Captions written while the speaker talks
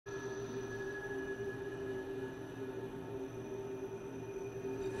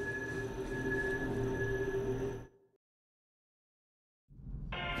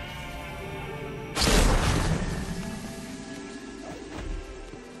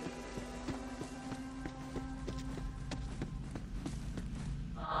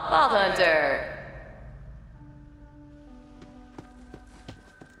Vault Hunter.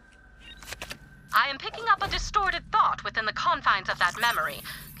 I am picking up a distorted thought within the confines of that memory.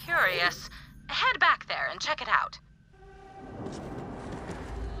 Curious. Head back there and check it out.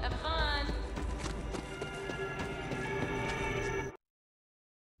 Have fun.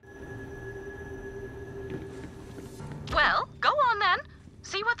 Well, go on then.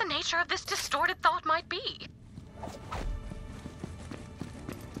 See what the nature of this distorted thought might be.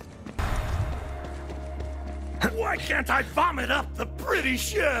 Why can't I vomit up the pretty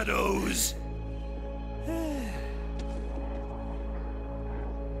shadows?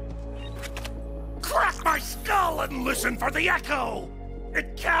 Crack my skull and listen for the echo!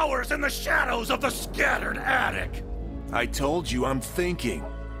 It cowers in the shadows of the scattered attic! I told you I'm thinking.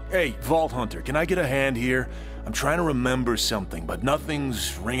 Hey, Vault Hunter, can I get a hand here? I'm trying to remember something, but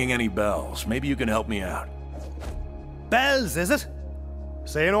nothing's ringing any bells. Maybe you can help me out. Bells, is it?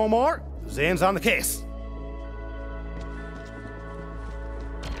 Say no more. Zane's on the case.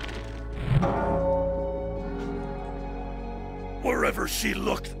 Wherever she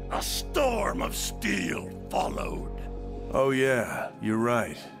looked, a storm of steel followed. Oh yeah, you're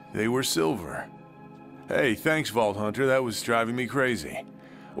right. They were silver. Hey, thanks, Vault Hunter. That was driving me crazy.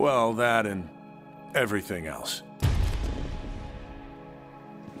 Well, that and everything else.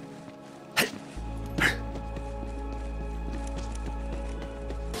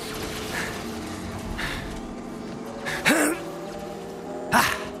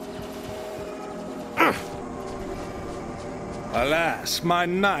 Alas, my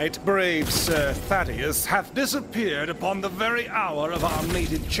knight, brave Sir Thaddeus, hath disappeared upon the very hour of our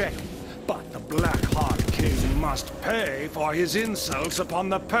mated check. But the Blackheart King must pay for his insults upon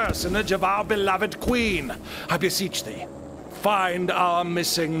the personage of our beloved queen. I beseech thee, find our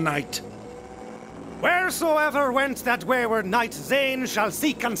missing knight. Wheresoever went that wayward knight, Zane shall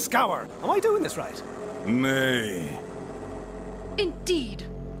seek and scour. Am I doing this right? Nay. Indeed.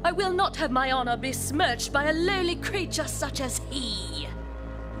 I will not have my honor besmirched by a lowly creature such as he.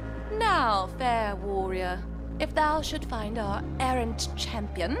 Now, fair warrior, if thou should find our errant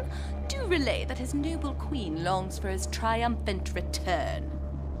champion, do relay that his noble queen longs for his triumphant return.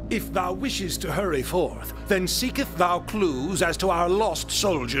 If thou wishest to hurry forth, then seeketh thou clues as to our lost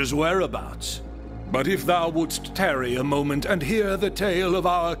soldiers' whereabouts. But if thou wouldst tarry a moment and hear the tale of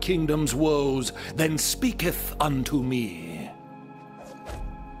our kingdom's woes, then speaketh unto me.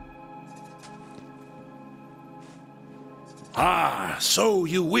 Ah, so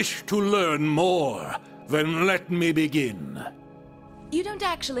you wish to learn more. Then let me begin. You don't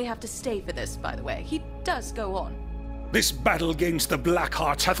actually have to stay for this, by the way. He does go on. This battle against the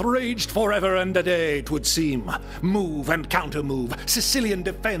Blackhearts hath raged forever and a day, 'twould seem. Move and counter-move, Sicilian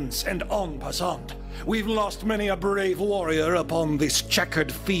defense and en passant. We've lost many a brave warrior upon this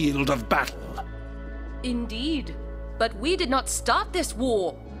checkered field of battle. Indeed. But we did not start this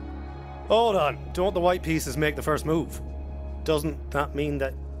war. Hold on. Don't the white pieces make the first move? Doesn't that mean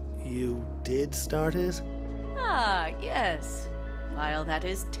that you did start it? Ah, yes. While that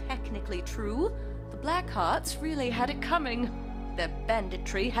is technically true, the Blackhearts really had it coming. Their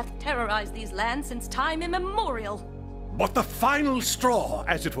banditry hath terrorized these lands since time immemorial. But the final straw,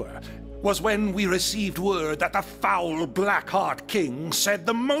 as it were, was when we received word that the foul Blackheart King said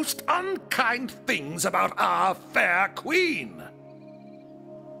the most unkind things about our fair queen.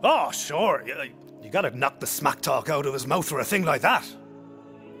 Oh, sure. You gotta knock the smack talk out of his mouth for a thing like that.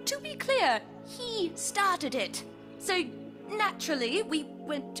 To be clear, he started it. So, naturally, we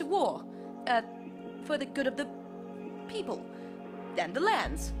went to war. For the good of the people. And the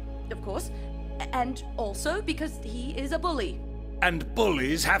lands, of course. And also because he is a bully. And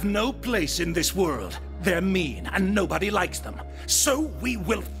bullies have no place in this world. They're mean, and nobody likes them. So we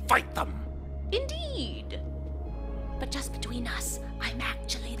will fight them. Indeed. But just between us, I'm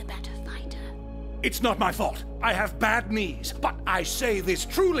actually the better fighter. It's not my fault. I have bad knees, but I say this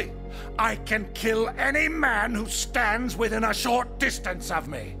truly. I can kill any man who stands within a short distance of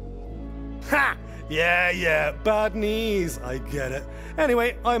me. Ha! Yeah, bad knees. I get it.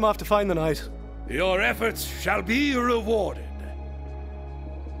 Anyway, I'm off to find the knight. Your efforts shall be rewarded.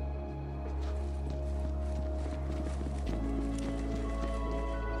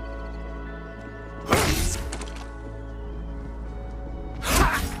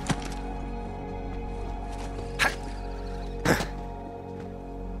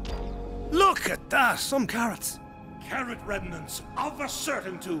 Look at that! Some carrots. Carrot remnants of a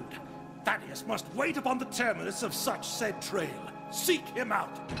certitude. Thaddeus must wait upon the terminus of such said trail. Seek him out.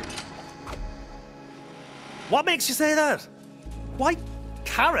 What makes you say that? Why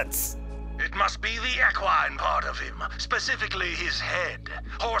carrots? It It must be the equine part of him, specifically his head.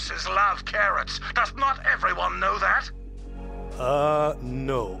 Horses love carrots. Does not everyone know that?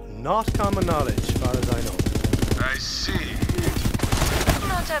 No. Not common knowledge, as far as I know. I see.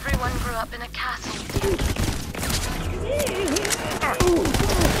 Not everyone grew up in a castle.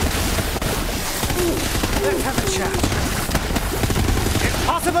 Let's have a chat. It's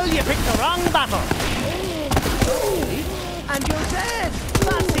possible you picked the wrong battle. And you're dead.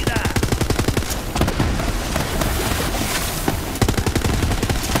 Fancy that.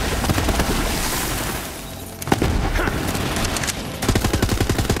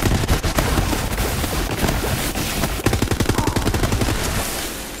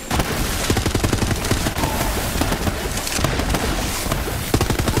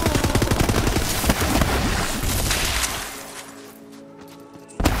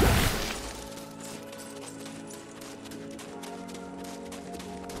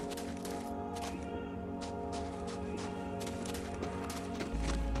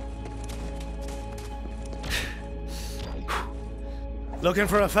 Looking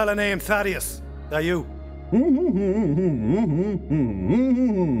for a fella named Thaddeus. That you?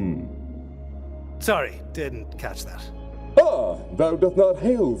 Sorry, didn't catch that. Ah, thou doth not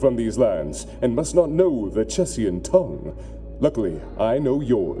hail from these lands, and must not know the Chessian tongue. Luckily, I know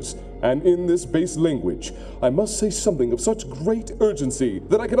yours, and in this base language, I must say something of such great urgency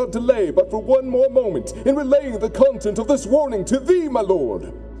that I cannot delay but for one more moment in relaying the content of this warning to thee, my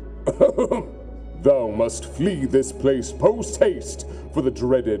lord. Thou must flee this place post-haste, for the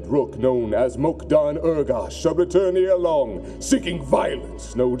dreaded rook known as Mokdan Urgash shall return ere long, seeking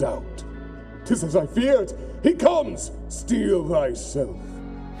violence, no doubt. 'Tis as I feared. He comes! Steel thyself.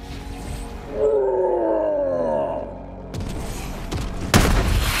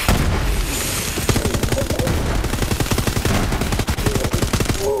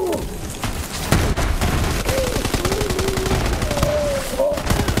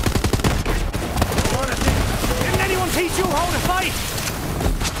 Didn't anyone teach you how to fight?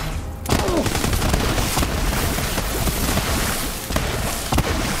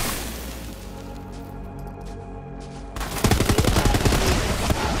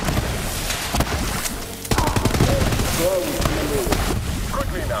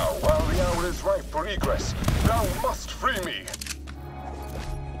 Quickly now, while the hour is ripe for egress. Thou must free me.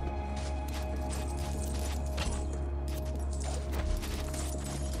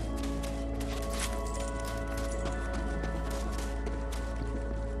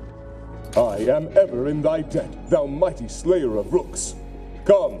 I am ever in thy debt, thou mighty slayer of rooks.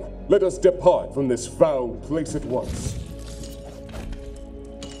 Come, let us depart from this foul place at once.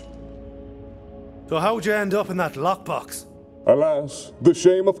 So how'd you end up in that lockbox? Alas, the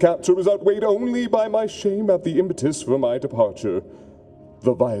shame of capture is outweighed only by my shame at the impetus for my departure.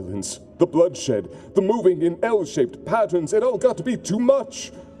 The violence, the bloodshed, the moving in L-shaped patterns, it all got to be too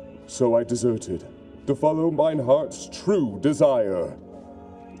much. So I deserted, to follow mine heart's true desire.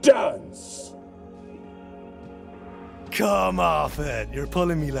 Dance! Come off it, you're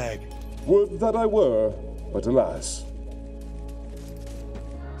pulling me leg. Would that I were, but alas.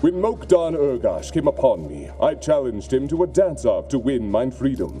 When Mokdan Urgash came upon me, I challenged him to a dance-off to win mine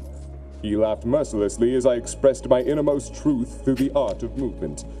freedom. He laughed mercilessly as I expressed my innermost truth through the art of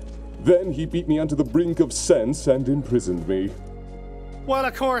movement. Then he beat me onto the brink of sense and imprisoned me. Well,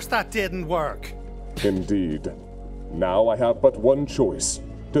 of course that didn't work. Indeed. Now I have but one choice,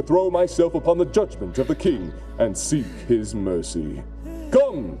 to throw myself upon the judgment of the king and seek his mercy.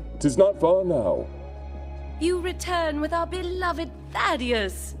 Come, 'tis not far now. You return with our beloved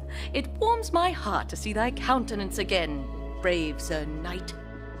Thaddeus. It warms my heart to see thy countenance again, brave Sir Knight.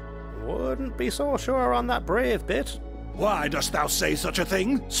 Wouldn't be so sure on that brave bit. Why dost thou say such a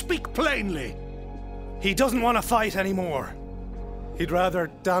thing? Speak plainly. He doesn't want to fight anymore. He'd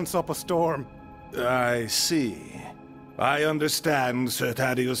rather dance up a storm. I see. I understand, Sir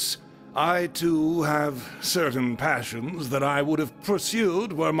Thaddeus. I, too, have certain passions that I would have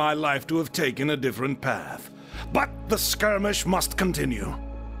pursued were my life to have taken a different path. But the skirmish must continue.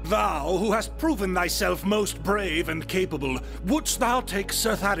 Thou, who hast proven thyself most brave and capable, wouldst thou take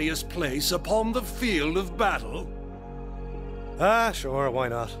Sir Thaddeus' place upon the field of battle? Ah, sure, why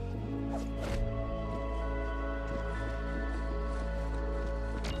not?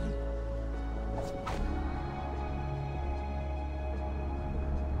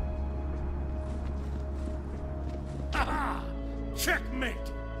 Aha! Checkmate!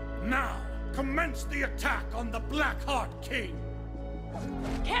 Now, commence the attack on the Blackheart King!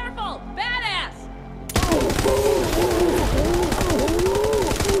 Careful! Badass!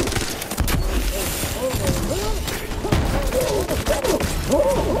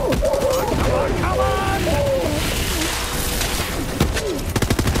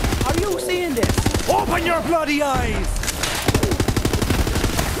 bloody eyes!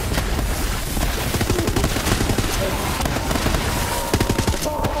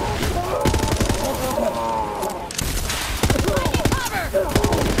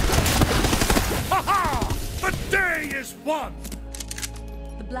 The day is won!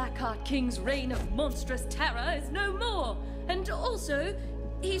 The Blackheart King's reign of monstrous terror is no more, and also,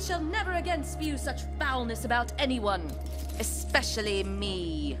 he shall never again spew such foulness about anyone, especially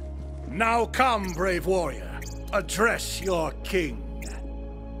me. Now come, brave warrior, address your king.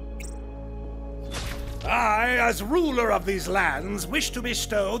 I, as ruler of these lands, wish to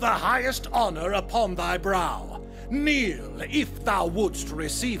bestow the highest honor upon thy brow. Kneel, if thou wouldst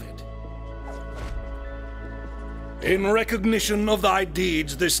receive it. In recognition of thy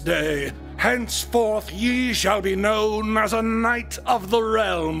deeds this day, henceforth ye shall be known as a knight of the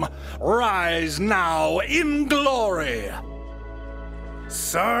realm. Rise now in glory.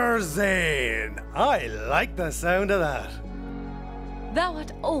 Sir Zane, I like the sound of that. Thou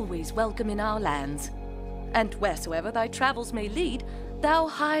art always welcome in our lands, and wheresoever thy travels may lead, thou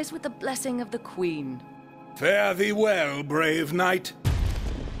hies with the blessing of the Queen. Fare thee well, brave knight.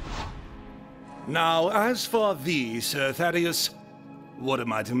 Now, as for thee, Sir Thaddeus, what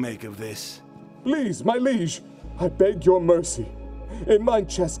am I to make of this? Please, my liege, I beg your mercy. In my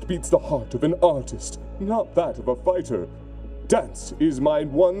chest beats the heart of an artist, not that of a fighter. Dance is my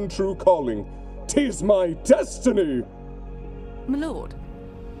one true calling. 'Tis my destiny! My lord,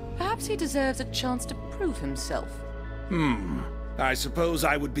 perhaps he deserves a chance to prove himself. I suppose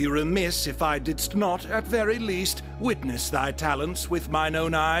I would be remiss if I didst not, at very least, witness thy talents with mine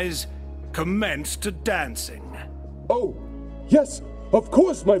own eyes. Commence to dancing. Oh, yes, of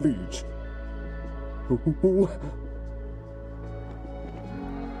course, my liege.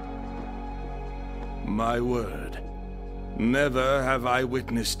 My word, never have I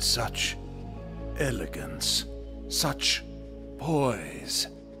witnessed such elegance, such poise.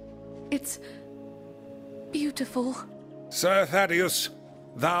 It's beautiful. Sir Thaddeus,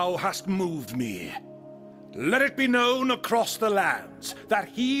 thou hast moved me. Let it be known across the lands that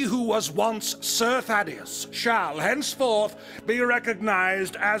he who was once Sir Thaddeus shall henceforth be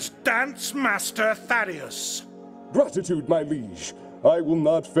recognized as Dance Master Thaddeus. Gratitude, my liege. I will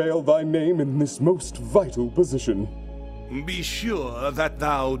not fail thy name in this most vital position. Be sure that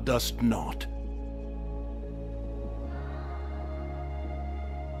thou dost not.